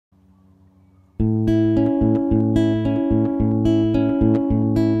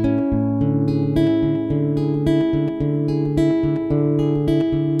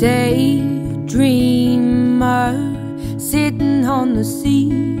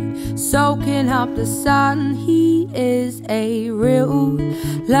soaking up the sun. He is a real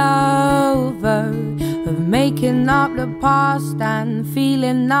lover of making up the past and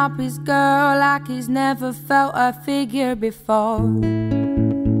feeling up his girl like he's never felt a figure before.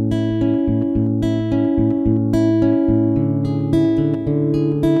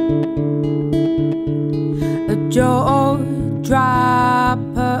 A jaw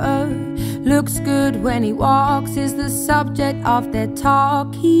dropper, looks good when he walks, is the subject of their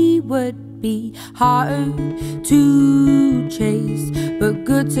talk. He would be hard to chase, but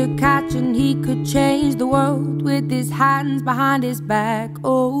good to catch, and he could change the world with his hands behind his back.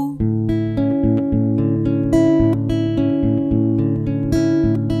 Oh,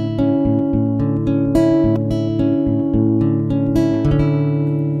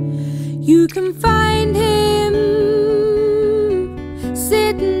 you can find him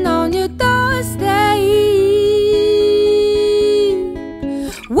sitting on your doorstep,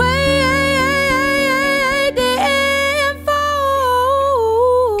 waiting for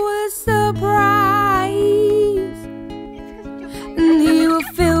a surprise. And he will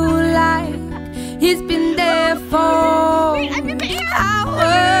feel like he's been there for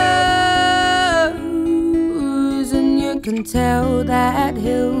hours, and you can tell that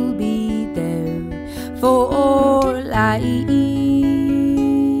he'll be there for life.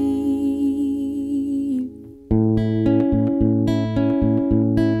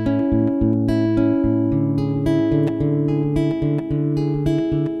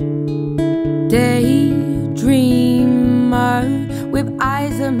 Daydreamer with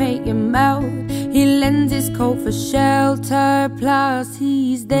eyes that make you melt. He lends his coat for shelter, plus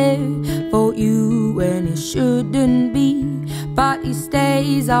he's there for you when he shouldn't be. But he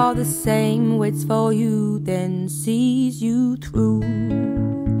stays all the same, waits for you, then sees you through.